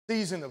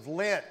Season of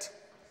Lent,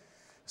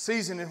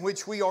 season in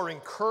which we are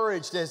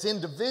encouraged as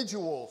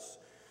individuals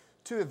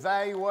to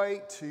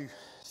evaluate, to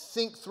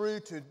think through,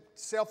 to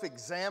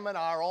self-examine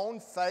our own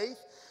faith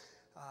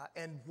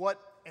and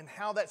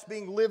how that's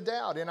being lived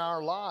out in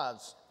our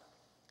lives.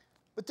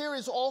 But there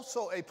is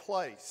also a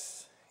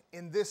place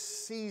in this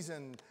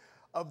season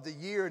of the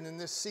year and in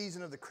this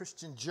season of the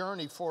Christian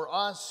journey for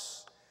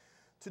us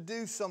to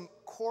do some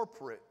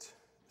corporate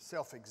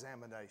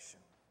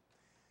self-examination.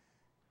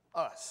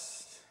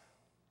 Us.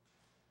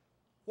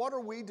 What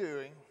are we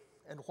doing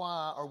and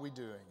why are we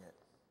doing it?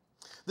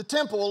 The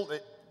temple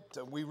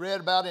that we read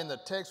about in the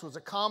text was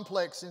a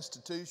complex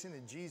institution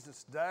in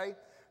Jesus' day.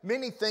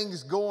 Many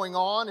things going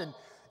on,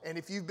 and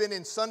if you've been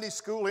in Sunday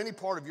school any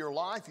part of your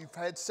life, you've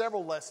had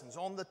several lessons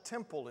on the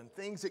temple and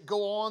things that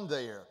go on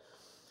there.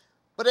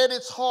 But at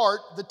its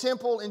heart, the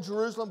temple in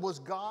Jerusalem was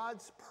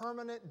God's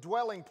permanent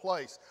dwelling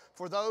place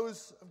for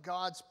those of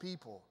God's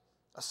people,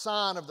 a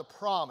sign of the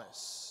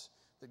promise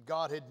that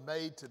God had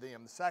made to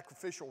them. The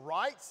sacrificial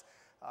rites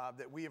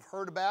that we have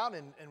heard about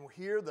and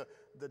hear,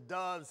 the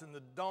doves and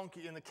the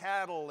donkey and the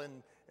cattle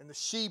and the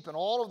sheep and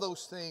all of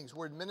those things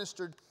were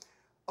administered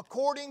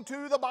according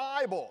to the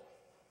Bible.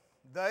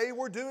 They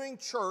were doing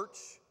church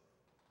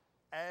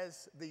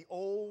as the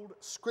old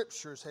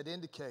scriptures had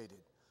indicated.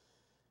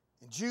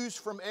 And Jews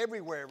from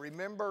everywhere,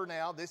 remember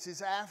now, this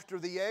is after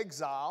the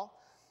exile,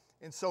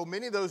 and so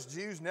many of those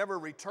Jews never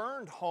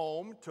returned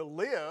home to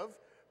live,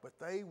 but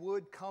they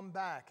would come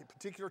back at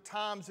particular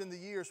times in the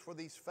years for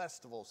these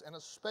festivals, and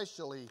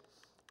especially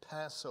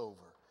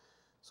Passover.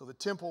 So the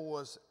temple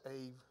was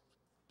a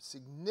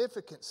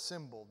significant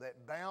symbol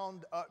that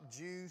bound up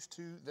Jews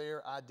to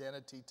their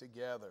identity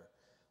together.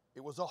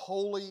 It was a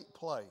holy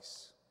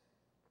place,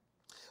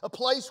 a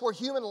place where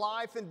human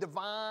life and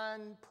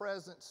divine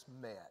presence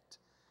met.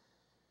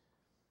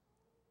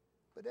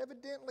 But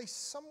evidently,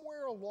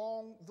 somewhere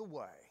along the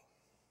way,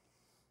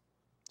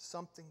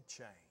 something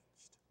changed.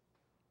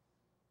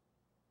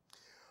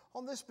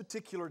 On this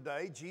particular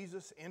day,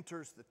 Jesus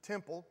enters the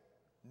temple,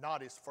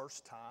 not his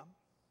first time.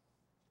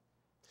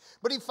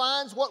 But he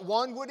finds what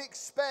one would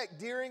expect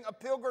during a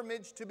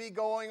pilgrimage to be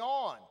going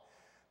on.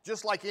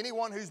 Just like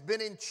anyone who's been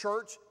in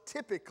church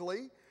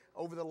typically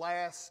over the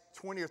last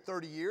 20 or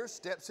 30 years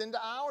steps into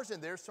ours,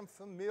 and there's some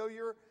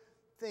familiar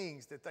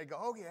things that they go,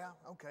 oh yeah,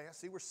 okay, I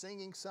see we're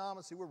singing some,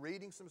 I see we're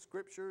reading some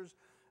scriptures,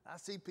 I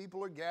see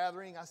people are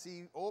gathering, I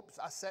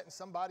sat in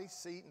somebody's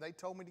seat and they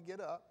told me to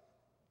get up.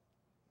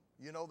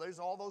 You know, there's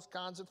all those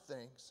kinds of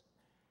things.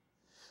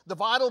 The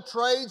vital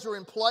trades are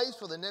in place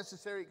for the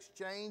necessary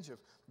exchange of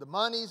the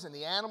monies and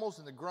the animals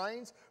and the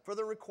grains for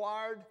the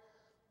required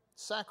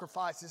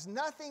sacrifices.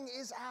 Nothing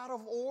is out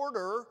of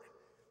order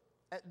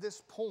at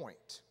this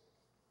point.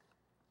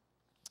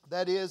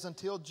 That is,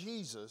 until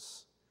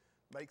Jesus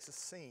makes a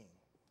scene.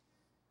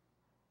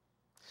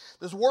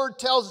 This word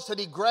tells us that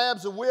he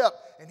grabs a whip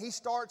and he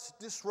starts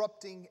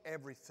disrupting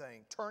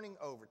everything, turning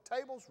over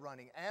tables,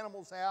 running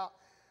animals out,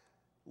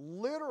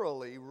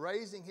 literally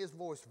raising his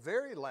voice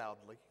very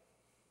loudly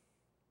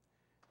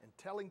and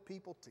telling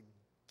people to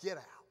get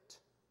out.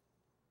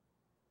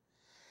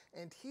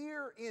 And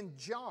here in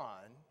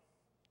John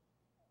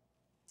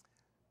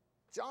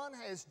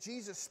has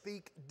Jesus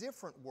speak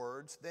different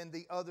words than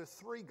the other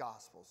three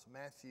Gospels,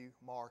 Matthew,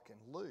 Mark,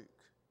 and Luke.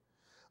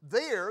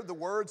 There, the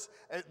words,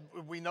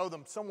 we know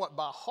them somewhat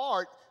by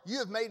heart, you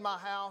have made my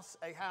house,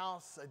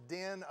 a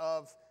den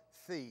of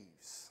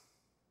thieves.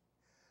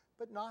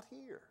 But not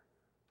here.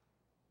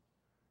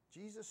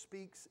 Jesus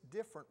speaks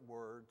different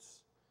words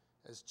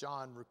as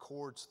John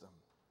records them.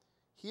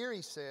 Here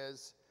he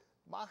says,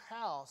 my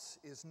house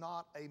is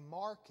not a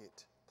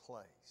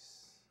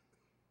marketplace.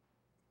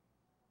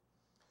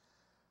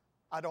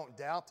 I don't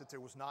doubt that there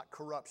was not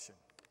corruption.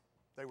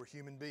 They were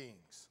human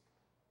beings.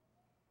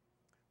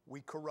 We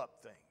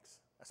corrupt things.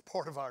 That's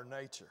part of our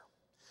nature.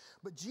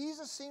 But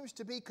Jesus seems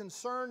to be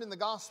concerned in the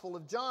Gospel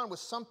of John with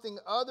something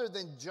other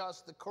than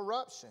just the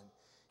corruption.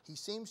 He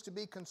seems to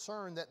be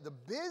concerned that the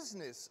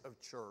business of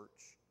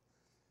church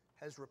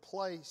has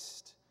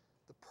replaced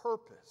the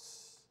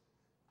purpose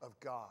of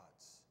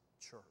God's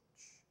church.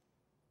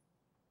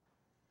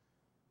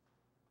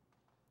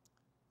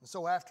 And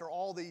so after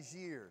all these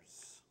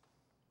years,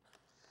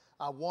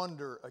 I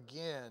wonder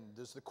again,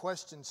 does the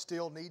question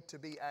still need to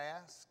be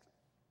asked?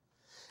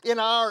 In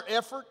our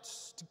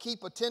efforts to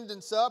keep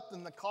attendance up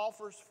and the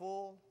coffers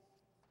full,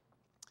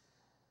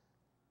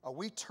 are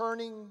we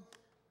turning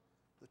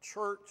the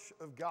church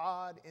of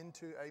God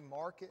into a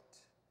marketplace?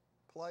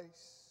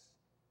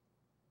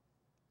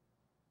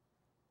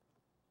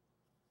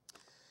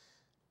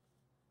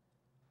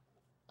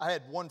 I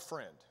had one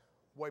friend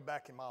way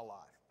back in my life.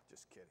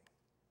 Just kidding.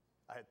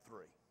 I had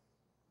three.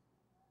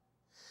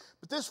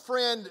 But this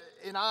friend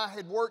and I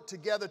had worked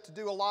together to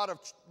do a lot of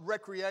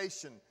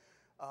recreation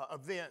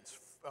events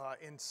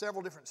in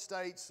several different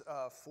states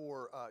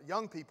for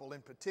young people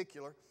in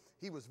particular.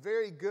 He was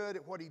very good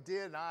at what he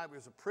did, and it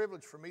was a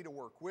privilege for me to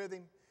work with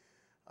him.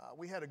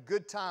 We had a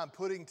good time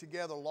putting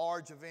together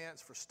large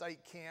events for state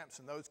camps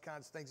and those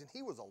kinds of things, and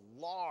he was a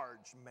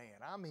large man.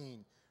 I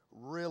mean,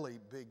 really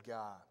big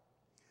guy.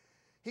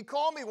 He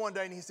called me one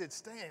day and he said,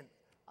 Stan,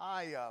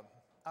 I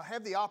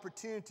have the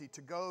opportunity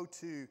to go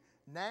to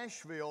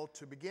Nashville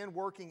to begin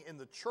working in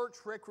the church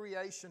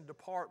recreation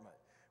department,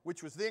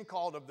 which was then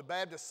called of the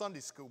Baptist Sunday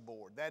School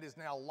Board. That is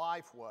now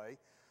Lifeway.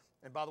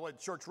 And by the way, the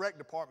church rec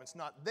department's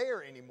not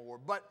there anymore.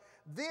 But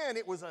then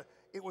it was a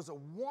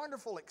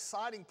wonderful,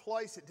 exciting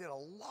place. It did a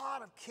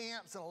lot of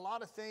camps and a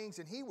lot of things,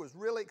 and he was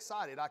really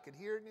excited. I could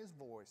hear it in his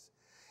voice.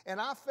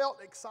 And I felt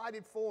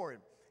excited for him.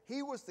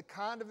 He was the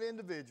kind of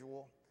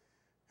individual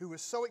who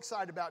was so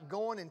excited about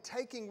going and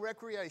taking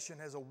recreation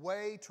as a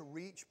way to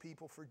reach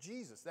people for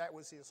Jesus. That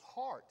was his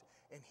heart,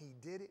 and he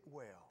did it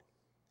well.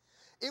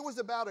 It was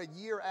about a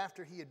year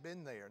after he had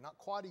been there, not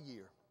quite a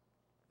year.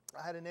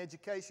 I had an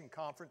education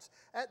conference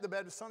at the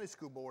Baptist Sunday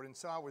School Board, and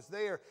so I was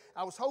there.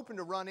 I was hoping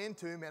to run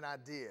into him, and I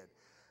did.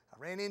 I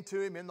ran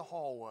into him in the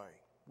hallway.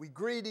 We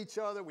greeted each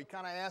other. We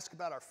kind of asked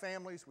about our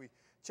families. We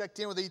checked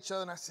in with each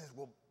other, and I said,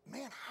 well,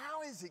 man,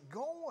 how is it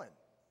going?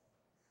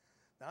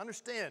 Now,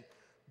 understand,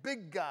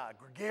 big guy,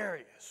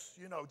 gregarious,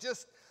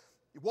 just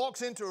he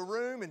walks into a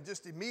room, and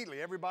just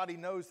immediately everybody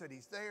knows that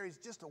he's there. He's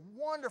just a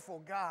wonderful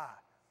guy.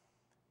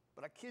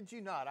 But I kid you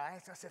not, I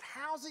asked, I said,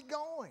 how's it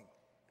going?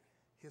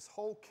 His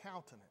whole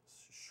countenance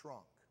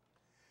shrunk.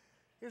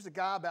 Here's a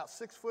guy about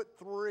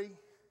 6'3"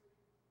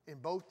 in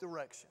both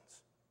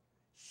directions.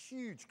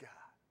 Huge guy.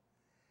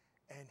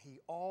 And he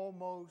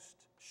almost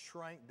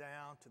shrank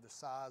down to the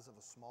size of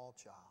a small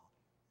child.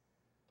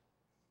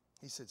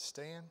 He said,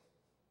 Stan,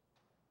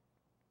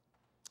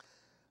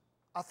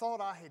 I thought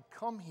I had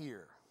come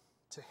here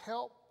to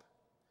help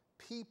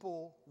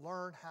people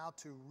learn how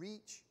to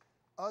reach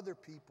other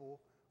people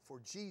for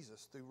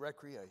Jesus through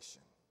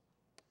recreation.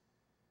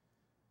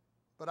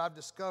 But I've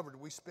discovered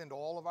we spend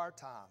all of our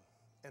time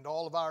and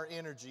all of our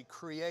energy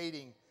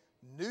creating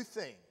new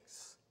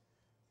things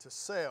to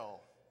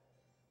sell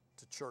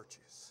to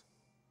churches.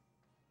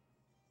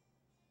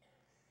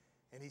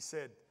 And he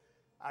said,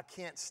 I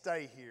can't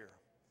stay here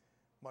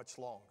much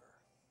longer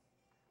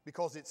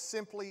because it's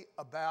simply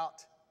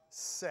about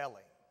selling.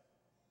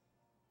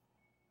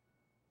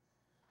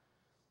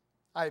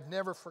 I've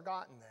never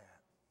forgotten that.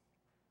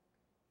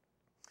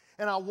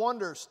 And I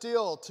wonder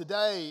still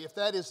today if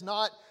that is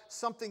not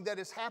something that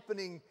is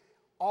happening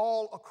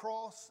all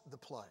across the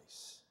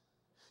place.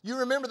 You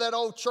remember that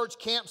old church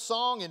camp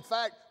song? In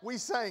fact, we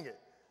sang it.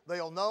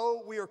 They'll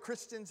know we are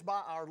Christians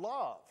by our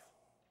love.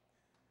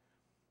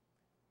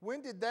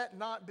 When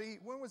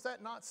was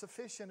that not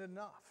sufficient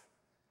enough?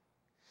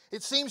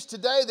 It seems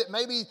today that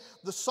maybe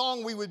the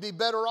song we would be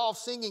better off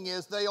singing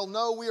is, they'll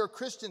know we are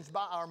Christians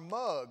by our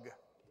mug,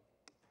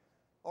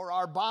 or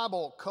our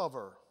Bible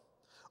cover,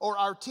 or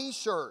our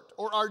t-shirt,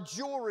 or our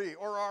jewelry,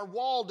 or our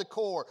wall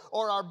decor,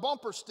 or our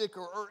bumper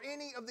sticker, or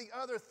any of the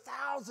other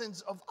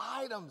thousands of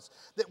items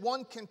that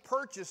one can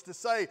purchase to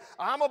say,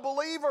 I'm a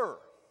believer.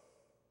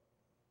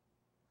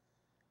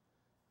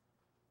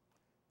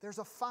 There's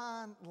a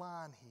fine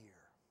line here.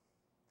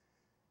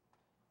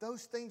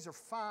 Those things are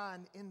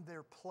fine in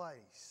their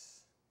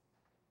place.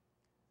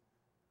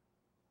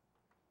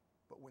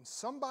 But when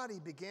somebody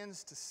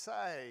begins to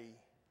say,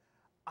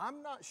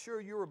 I'm not sure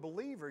you're a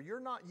believer,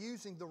 you're not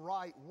using the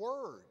right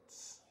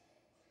words.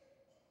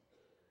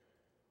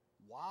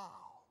 Wow.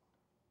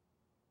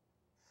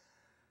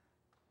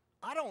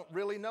 I don't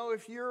really know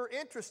if you're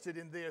interested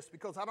in this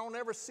because I don't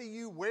ever see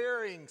you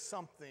wearing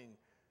something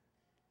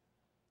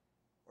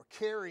or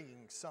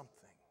carrying something.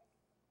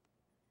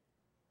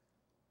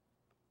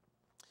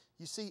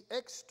 You see,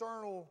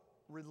 external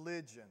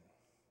religion,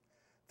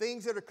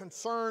 things that are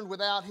concerned with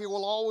out here,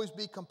 will always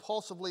be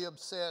compulsively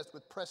obsessed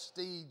with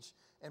prestige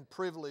and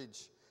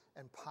privilege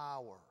and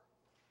power.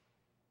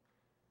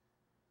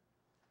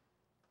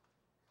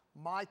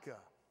 Micah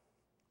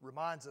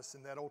reminds us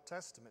in that Old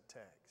Testament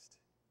text.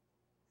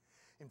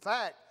 In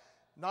fact,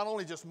 not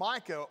only just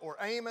Micah or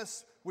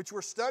Amos, which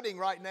we're studying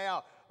right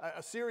now,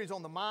 a series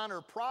on the minor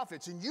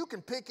prophets, and you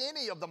can pick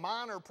any of the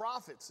minor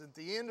prophets at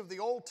the end of the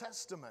Old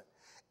Testament.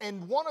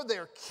 And one of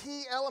their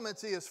key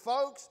elements is,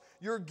 folks,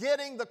 you're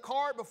getting the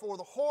cart before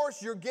the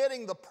horse. You're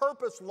getting the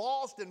purpose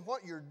lost in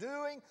what you're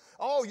doing.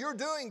 Oh, you're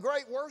doing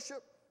great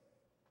worship.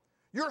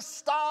 Your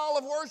style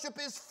of worship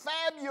is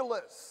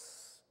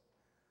fabulous.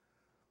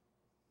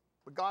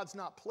 But God's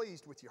not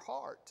pleased with your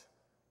heart.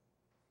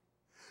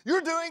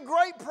 You're doing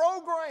great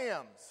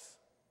programs.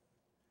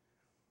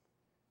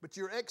 But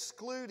you're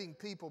excluding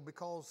people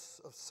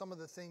because of some of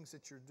the things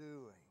that you're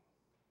doing.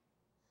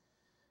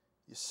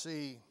 You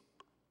see,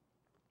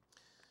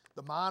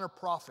 the minor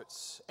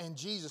prophets and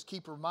Jesus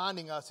keep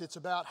reminding us it's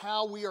about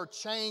how we are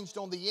changed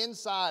on the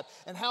inside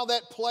and how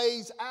that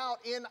plays out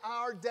in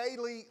our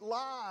daily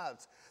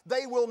lives.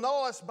 They will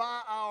know us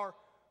by our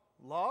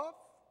love.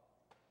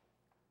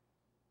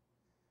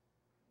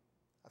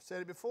 I've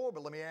said it before,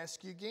 but let me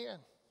ask you again.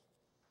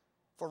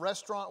 For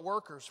restaurant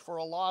workers, for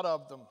a lot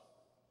of them,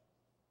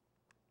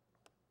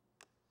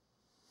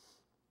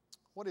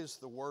 what is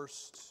the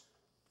worst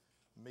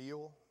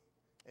meal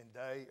and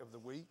day of the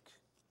week?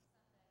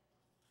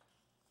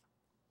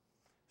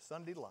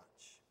 Sunday lunch.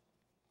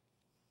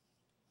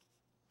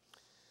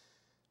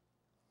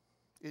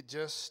 It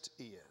just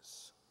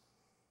is.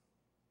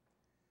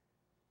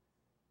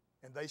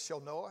 And they shall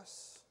know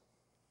us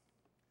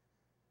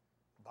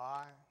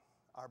by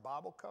our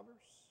Bible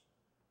covers,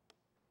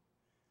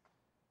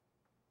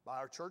 by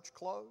our church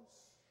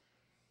clothes,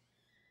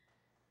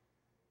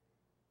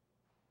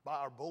 by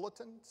our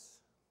bulletins.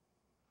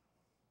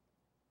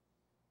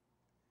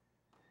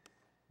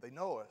 They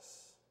know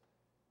us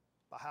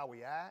by how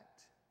we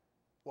act,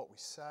 what we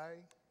say,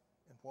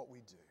 and what we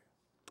do.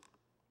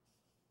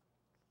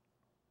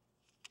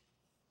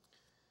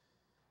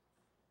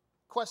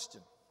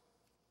 Question.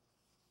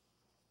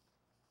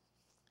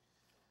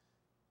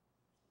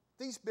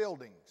 These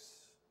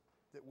buildings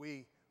that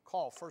we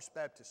call First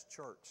Baptist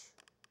Church,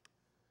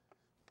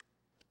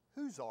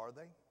 whose are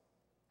they?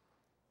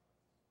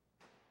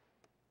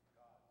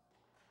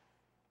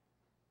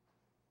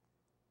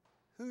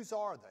 Whose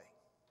are they?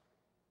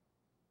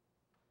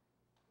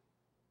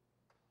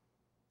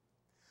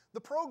 The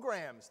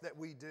programs that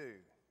we do,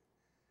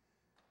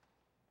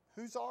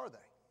 whose are they?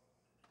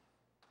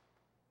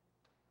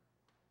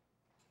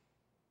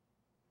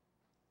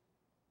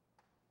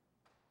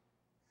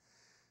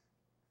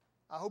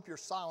 I hope your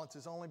silence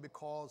is only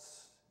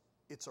because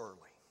it's early.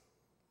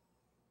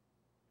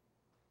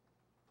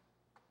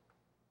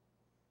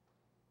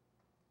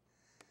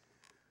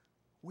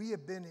 We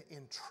have been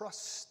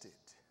entrusted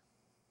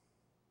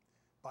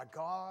by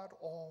God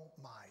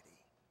Almighty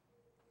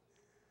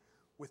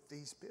with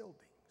these buildings,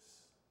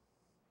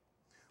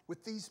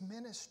 with these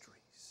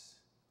ministries.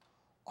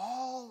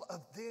 All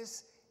of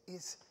this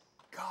is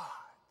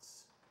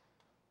God's.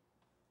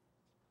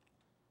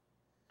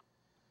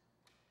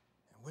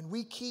 And when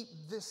we keep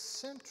this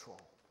central,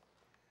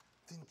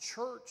 then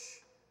church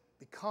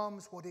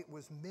becomes what it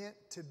was meant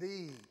to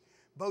be,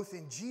 both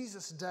in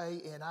Jesus'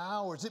 day and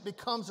ours. It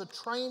becomes a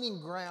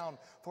training ground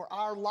for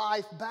our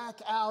life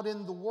back out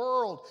in the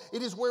world.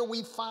 It is where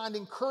we find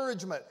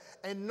encouragement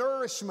and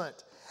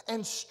nourishment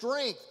and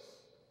strength,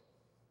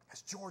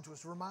 as George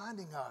was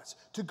reminding us,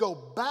 to go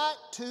back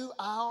to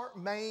our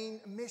main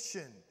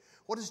mission.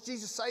 What does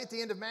Jesus say at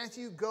the end of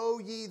Matthew? Go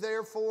ye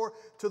therefore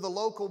to the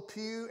local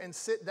pew and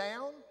sit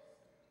down.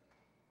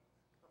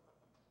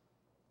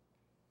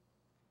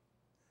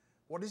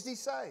 What does he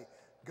say?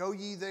 Go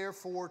ye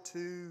therefore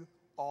to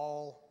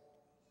all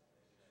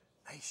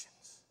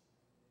nations.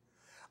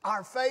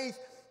 Our faith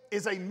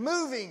is a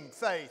moving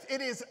faith.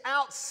 It is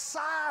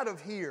outside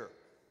of here.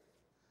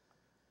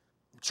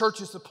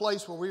 Church is the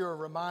place where we are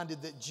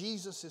reminded that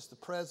Jesus is the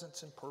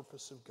presence and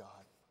purpose of God.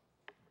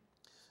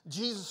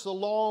 Jesus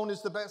alone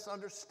is the best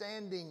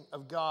understanding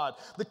of God,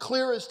 the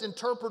clearest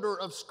interpreter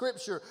of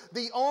Scripture,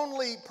 the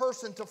only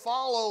person to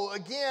follow.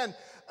 Again,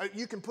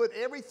 you can put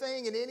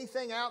everything and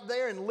anything out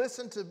there and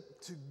listen to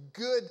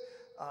good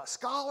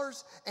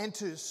scholars and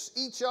to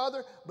each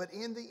other, but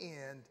in the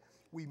end,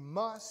 we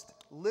must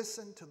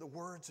listen to the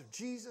words of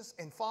Jesus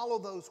and follow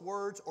those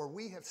words, or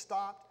we have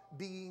stopped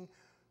being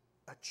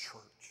a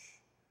church.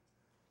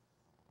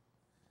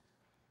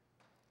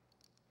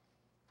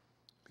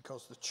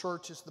 Because the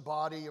church is the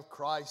body of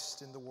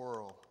Christ in the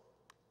world.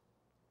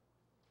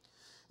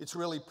 It's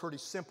really pretty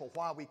simple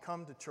why we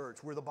come to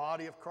church. We're the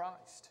body of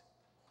Christ.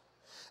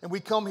 And we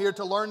come here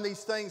to learn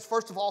these things,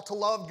 first of all, to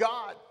love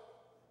God.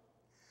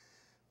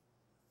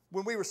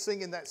 When we were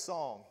singing that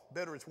song,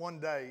 Better Is One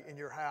Day in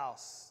Your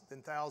House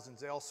Than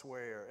Thousands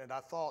Elsewhere, and I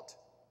thought,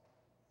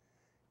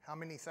 how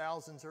many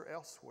thousands are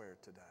elsewhere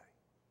today?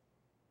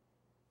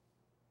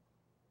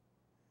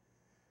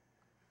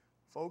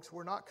 Folks,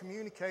 we're not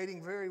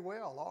communicating very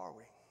well, are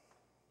we?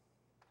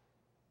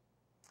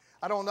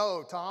 I don't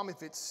know, Tom,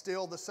 if it's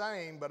still the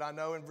same, but I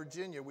know in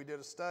Virginia we did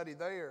a study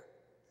there.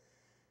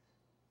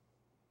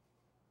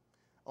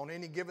 On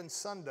any given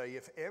Sunday,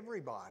 if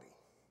everybody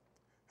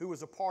who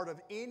was a part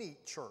of any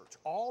church,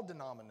 all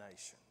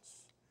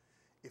denominations,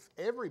 if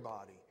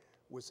everybody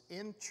was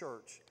in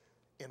church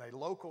in a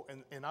local,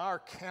 in our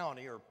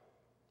county or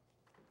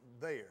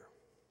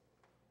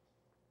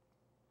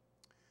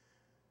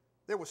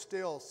there was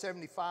still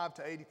 75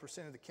 to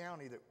 80% of the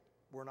county that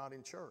were not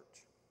in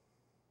church.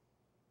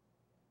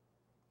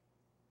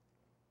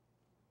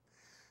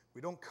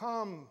 We don't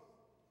come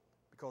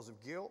because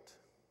of guilt.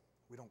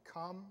 We don't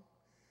come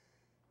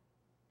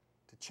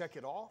to check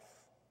it off.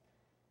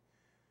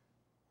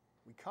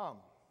 We come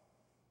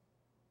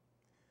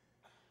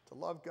to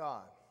love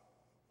God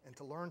and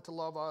to learn to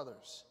love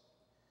others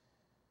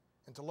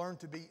and to learn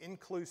to be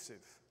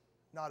inclusive,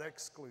 not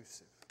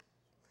exclusive.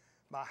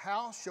 My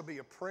house shall be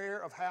a prayer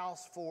of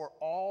house for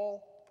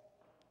all.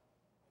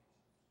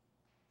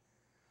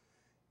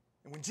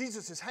 And when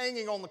Jesus is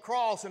hanging on the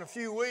cross in a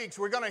few weeks,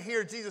 we're going to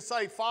hear Jesus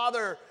say,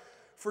 Father,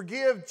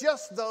 forgive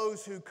just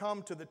those who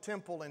come to the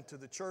temple and to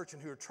the church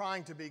and who are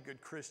trying to be good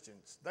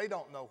Christians. They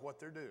don't know what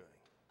they're doing.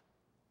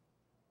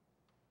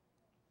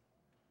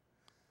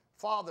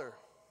 Father,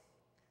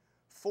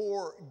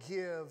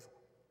 forgive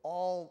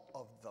all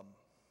of them.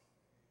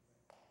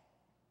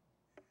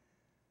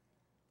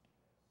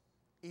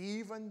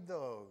 Even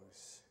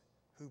those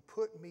who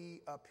put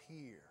me up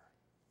here.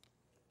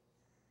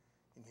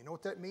 And you know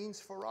what that means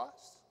for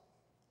us?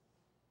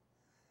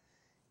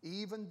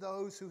 even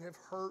those who have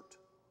hurt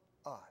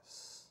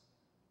us,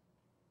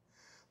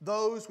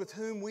 those with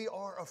whom we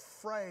are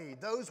afraid,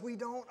 those we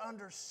don't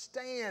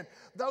understand,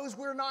 those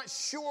we're not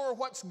sure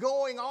what's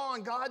going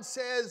on. God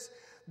says,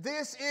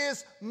 this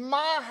is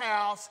my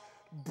house.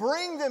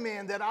 Bring them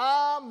in that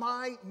I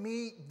might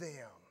meet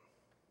them.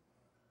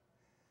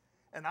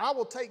 And I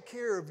will take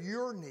care of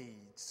your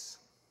needs.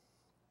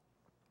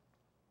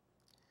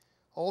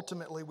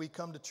 Ultimately, we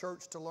come to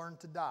church to learn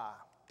to die.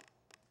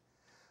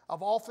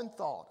 I've often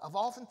thought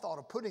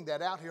of putting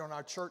that out here on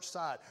our church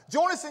side.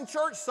 Join us in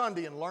church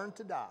Sunday and learn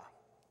to die.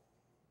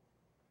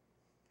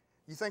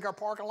 You think our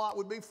parking lot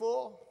would be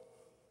full?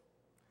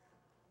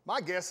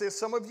 My guess is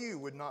some of you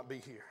would not be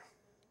here.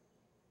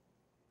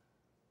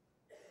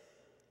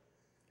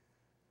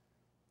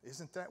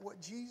 Isn't that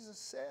what Jesus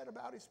said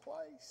about his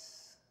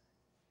place?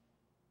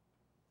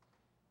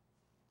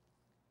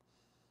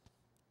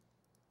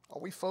 Are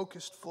we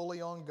focused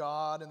fully on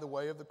God and the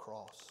way of the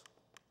cross?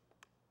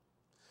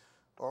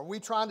 Or are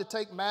we trying to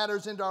take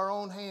matters into our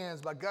own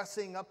hands by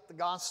gussing up the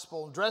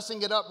gospel,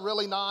 dressing it up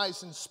really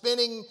nice, and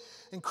spinning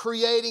and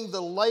creating the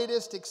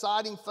latest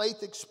exciting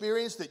faith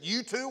experience that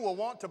you too will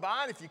want to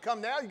buy? And if you come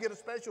now, you get a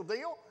special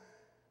deal.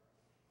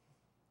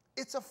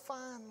 It's a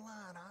fine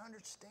line. I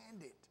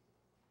understand it.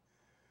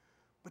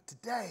 But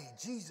today,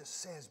 Jesus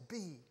says,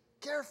 be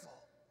careful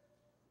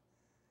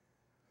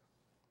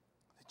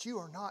that you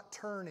are not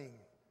turning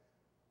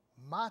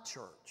my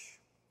church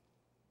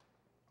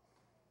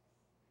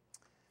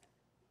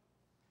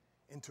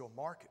into a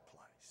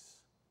marketplace,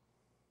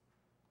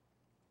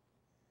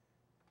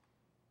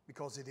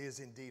 because it is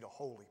indeed a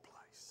holy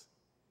place.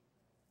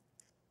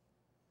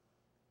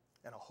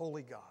 And a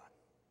holy God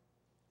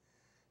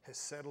has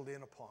settled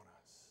in upon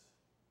us.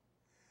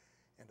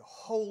 And a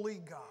holy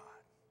God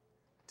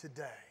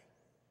today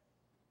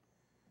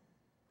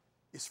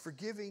is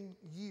forgiving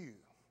you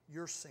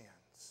your sins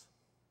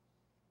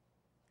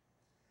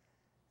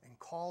and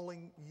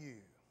calling you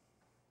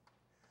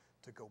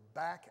to go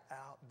back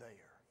out there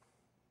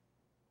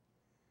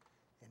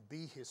and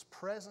be his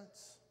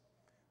presence,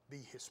 be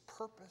his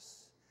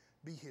purpose,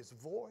 be his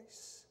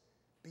voice,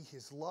 be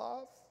his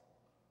love.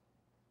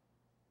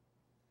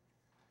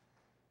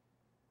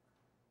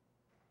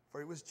 For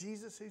it was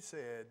Jesus who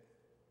said,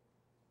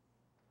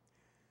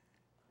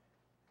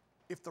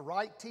 if the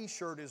right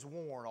t-shirt is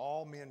worn,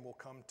 all men will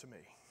come to me.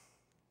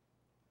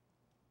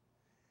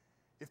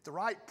 If the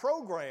right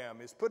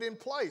program is put in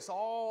place,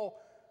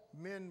 all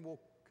men will.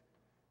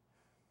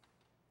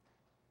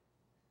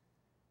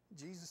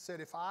 Jesus said,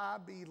 if I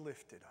be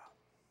lifted up,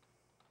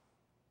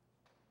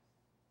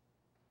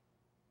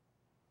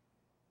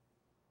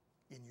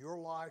 in your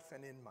life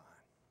and in mine,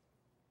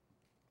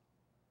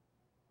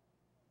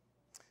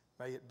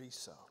 may it be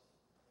so.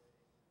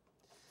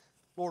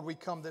 Lord, we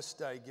come this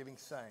day giving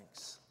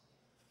thanks.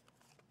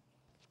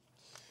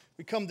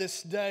 We come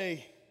this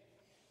day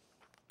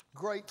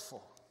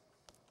grateful.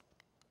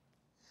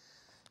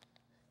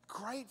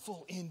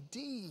 Grateful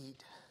indeed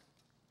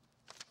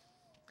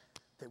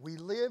that we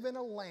live in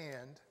a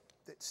land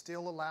that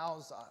still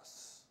allows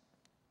us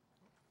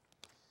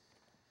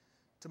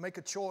to make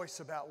a choice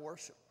about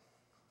worship.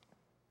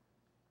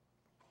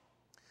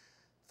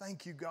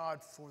 Thank you,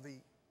 God, for the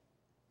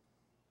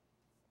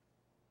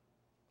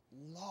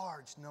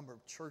large number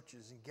of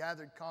churches and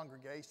gathered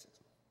congregations.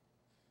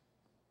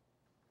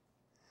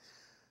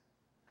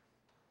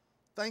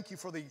 Thank you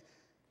for the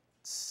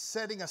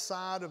setting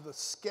aside of the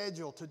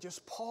schedule to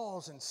just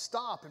pause and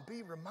stop and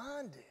be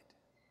reminded.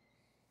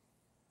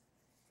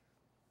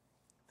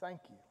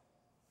 Thank you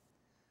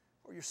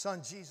for your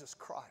Son, Jesus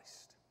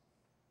Christ.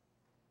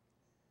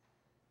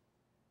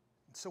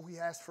 And so we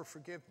ask for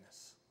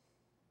forgiveness.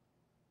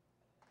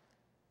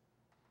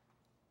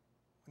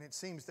 And it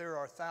seems there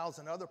are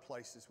 1,000 other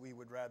places we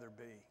would rather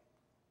be.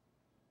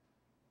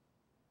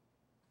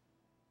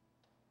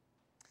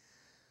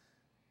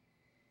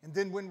 And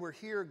then when we're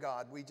here,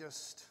 God, we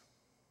just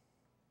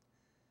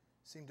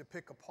seem to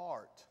pick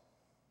apart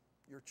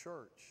your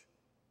church.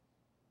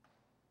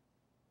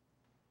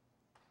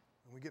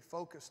 And we get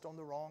focused on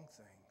the wrong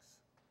things.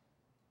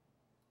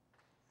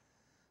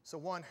 So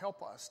one,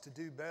 help us to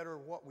do better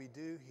what we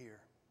do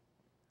here,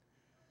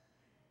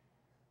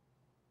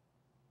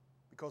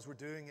 because we're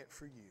doing it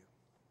for you.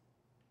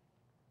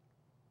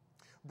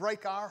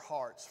 Break our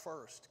hearts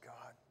first,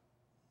 God.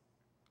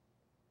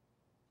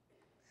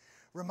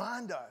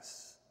 Remind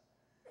us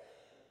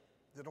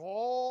that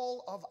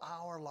all of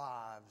our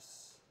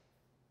lives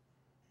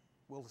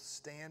will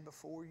stand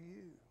before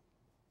you.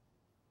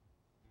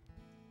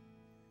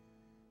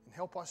 And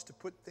help us to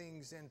put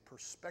things in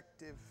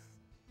perspective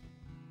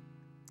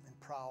and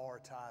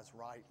prioritize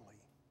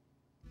rightly.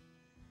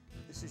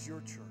 This is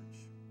your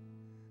church.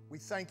 We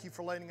thank you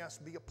for letting us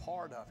be a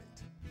part of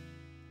it.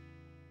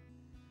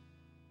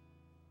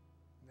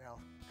 Now,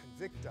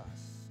 convict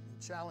us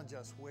and challenge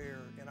us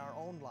where in our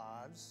own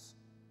lives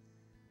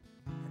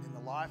and in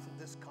the life of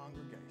this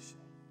congregation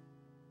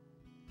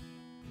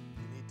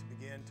we need to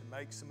begin to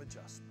make some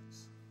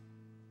adjustments,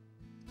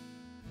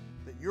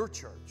 that your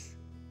church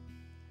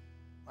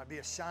might be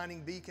a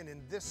shining beacon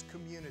in this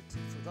community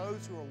for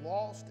those who are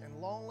lost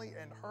and lonely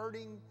and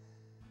hurting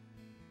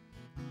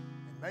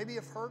and maybe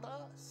have hurt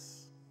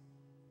us.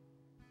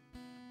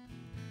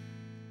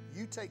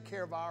 You take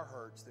care of our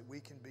hurts that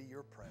we can be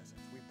your presence.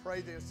 We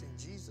pray this in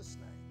Jesus'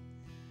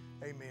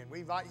 name. Amen.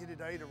 We invite you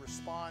today to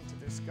respond to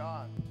this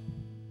God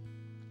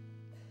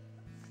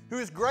who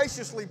has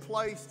graciously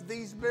placed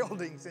these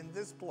buildings in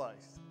this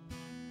place